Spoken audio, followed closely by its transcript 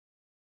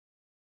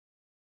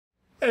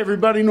Hey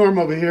everybody, Norm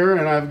over here,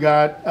 and I've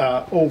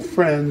got old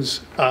friends,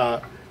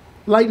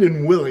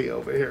 Lightnin Willie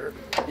over here.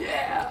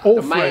 Yeah, old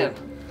the friend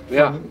man.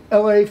 Yeah. from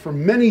LA for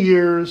many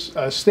years,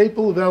 a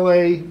staple of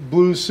LA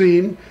blues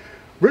scene.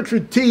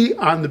 Richard T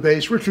on the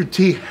bass, Richard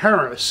T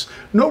Harris.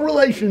 No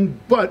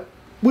relation, but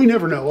we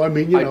never know. I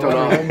mean, you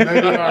know,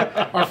 maybe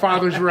our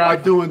fathers were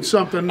out doing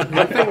something.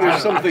 I think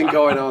there's something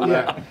going on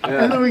there.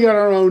 Yeah. And then we got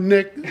our own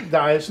Nick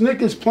Dias.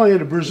 Nick is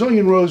playing a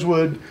Brazilian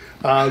Rosewood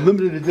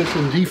limited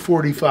edition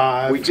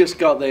D45. We just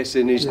got this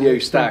in his new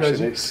stash,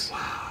 and it's...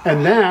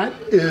 And that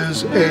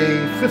is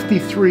a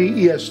 53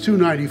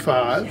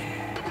 ES295.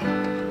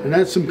 And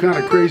that's some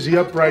kind of crazy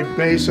upright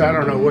bass. I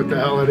don't know what the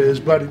hell it is,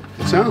 but it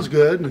sounds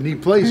good, and he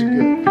plays it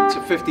good. It's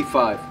a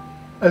 55.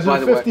 As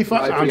a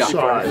 55? I'm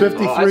sorry.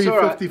 53,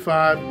 right.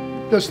 55.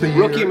 Just the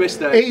year. Rookie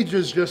mistake. Age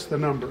is just the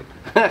number.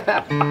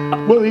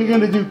 What are you going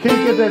to do?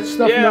 Can't Get That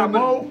Stuff No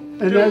More?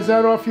 And is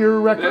that off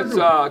your record?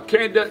 That's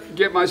Can't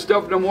Get My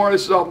Stuff No More.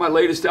 This is off my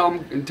latest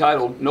album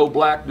entitled No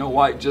Black, No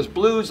White, Just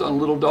Blues on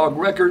Little Dog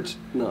Records.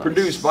 Nice.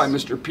 Produced by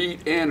Mr.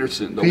 Pete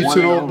Anderson. Pete's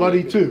an old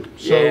buddy too.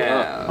 So,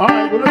 yeah. All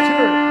right, well, let's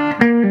hear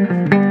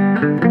it.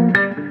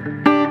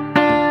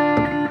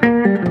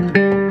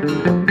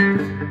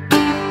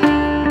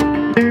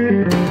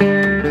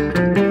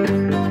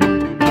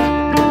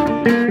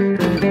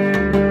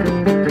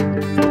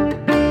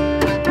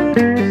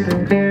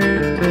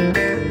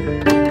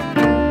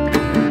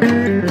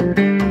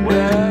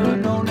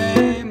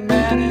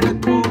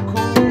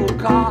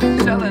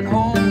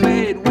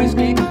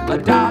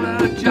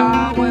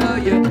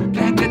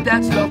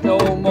 That stuff no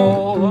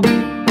more.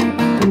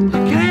 You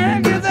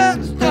can't get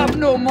that stuff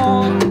no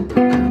more.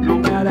 No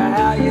matter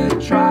how you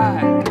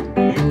try,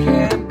 you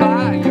can't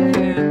buy, you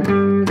can't.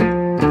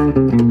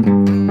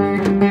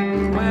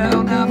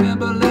 Well, now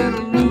remember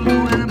little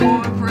Lulu and her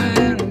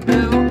boyfriend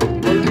Bill.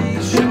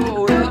 Police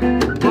showed up,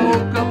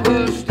 broke up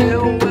her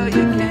still. Well,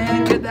 you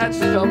can't get that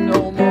stuff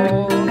no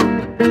more.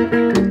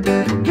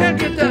 Can't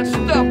get that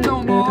stuff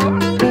no more.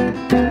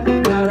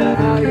 No matter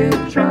how you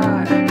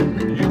try,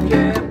 you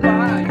can't.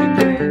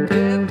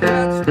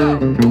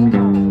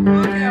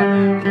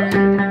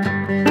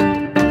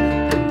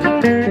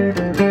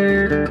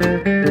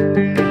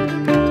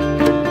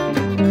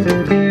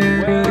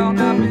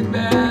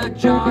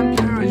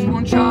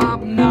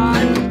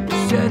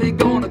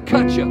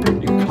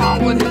 You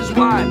caught with his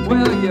wife.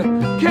 Well, you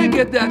can't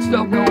get that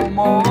stuff no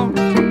more.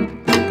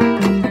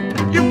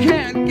 You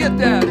can't get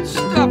that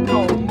stuff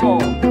no more.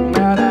 No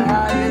matter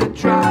how you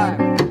try,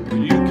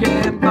 you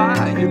can't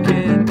buy, you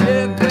can't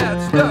get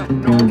that stuff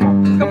no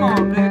more. Come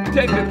on, Nick,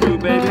 take it through,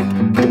 baby.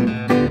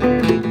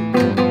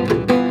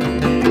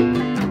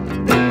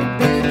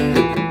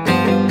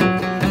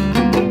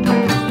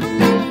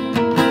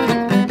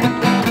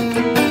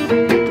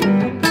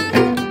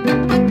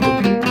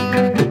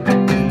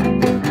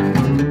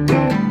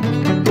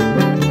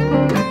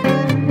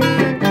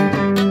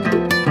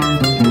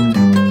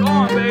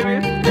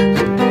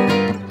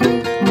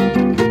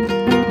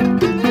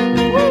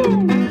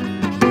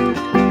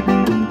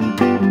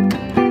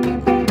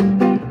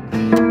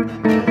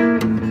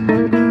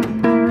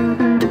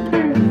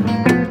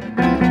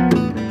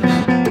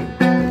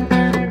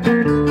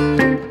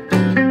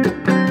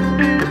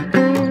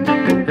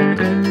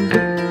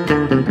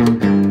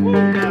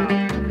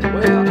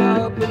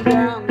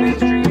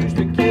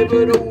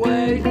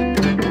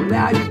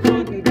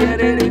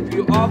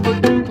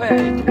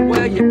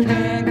 Well, you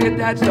can't get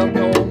that stuff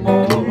no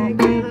more.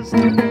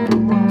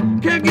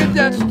 Can't get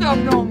that stuff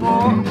no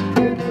more.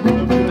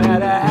 No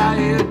matter how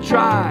you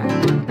try,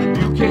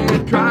 you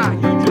can't try.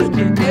 You just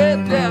can't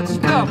get that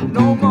stuff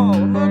no more.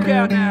 Look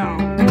out now.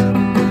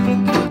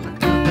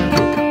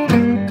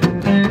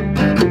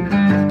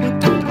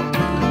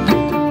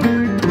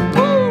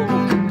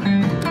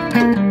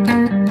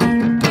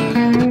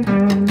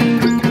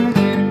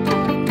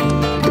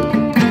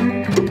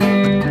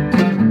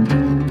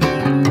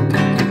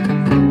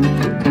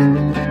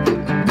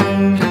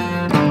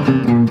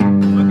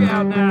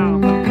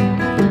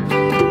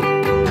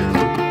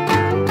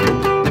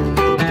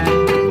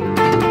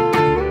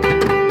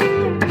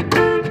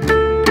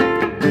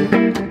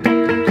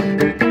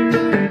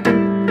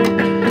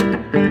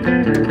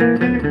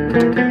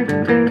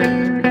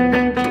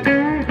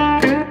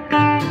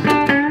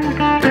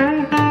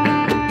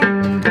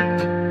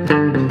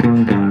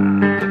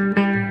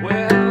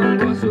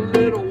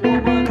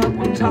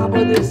 Top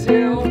of this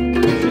hill,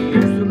 she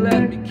used to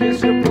let me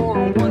kiss her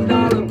for a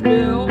 $1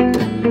 bill.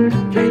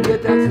 Can't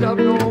get that stuff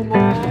no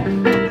more.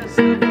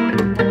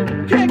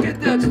 Can't get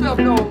that stuff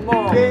no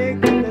more.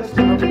 Can't get that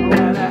stuff no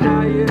matter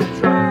how you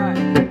try.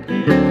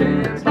 You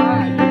can't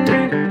buy, you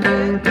can't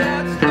get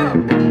that stuff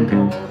no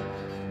more.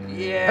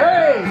 Yeah.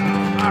 Hey!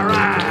 All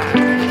right.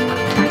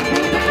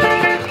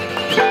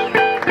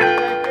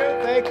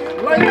 Thank you.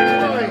 Lightnin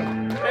Willie.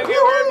 Thank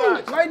you very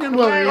much. Lightnin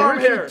Willie,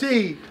 Richard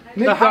T.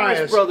 Nick The Harris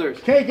Dias. brothers.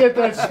 Can't get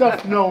that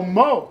stuff no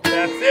more.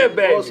 That's it,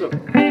 baby. Awesome.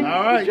 All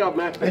right. Good job,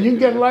 man. And you can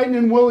get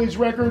Lightnin Willie's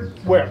record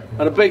where?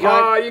 And a big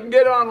high. You can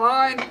get it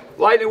online.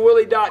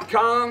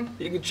 LightninWillie.com.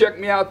 You can check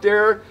me out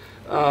there.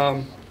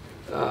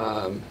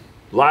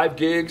 Live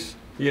gigs.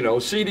 You know,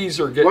 CDs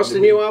are getting. What's the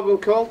new album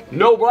called?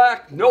 No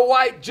Black, No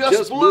White,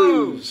 Just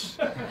Blues.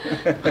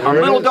 On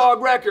Little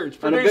Dog Records,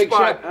 produced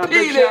by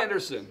Pete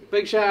Anderson.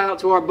 Big shout out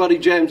to our buddy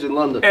James in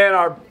London. And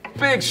our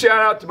big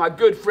shout out to my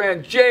good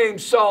friend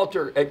James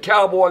Salter at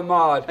Cowboy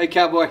Mod. Hey,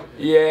 Cowboy.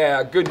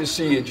 Yeah, good to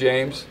see you,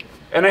 James.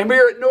 And I'm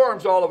here at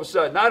Norm's all of a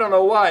sudden. I don't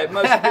know why. It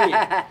must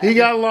be. He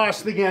got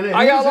lost again.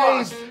 I got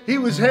lost. He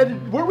was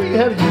headed. Where were you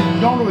headed?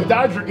 Going to a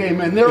Dodger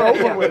game, and they're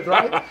over with,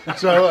 right?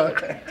 So,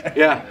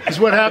 yeah, it's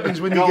what happens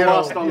when you get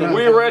lost old. on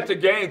We were at the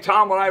game.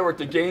 Tom and I were at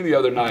the game the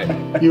other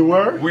night. You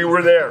were? We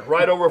were there,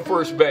 right over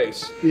first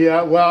base.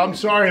 Yeah. Well, I'm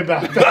sorry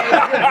about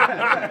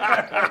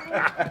that.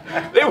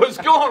 It was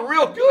going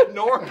real good,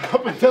 Norm.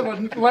 Up until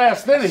the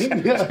last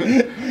inning. Boy,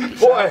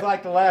 Sounds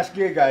like the last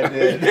gig I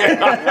did.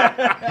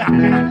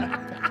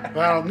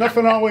 Well,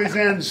 nothing always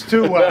ends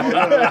too well.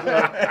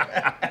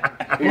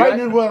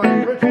 Lightnin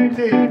Willie, Richard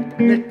T,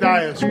 Nick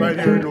Dias, right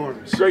here in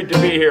Norm's. great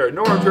to be here.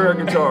 Norm's Air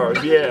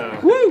Guitars, yeah.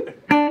 Woo!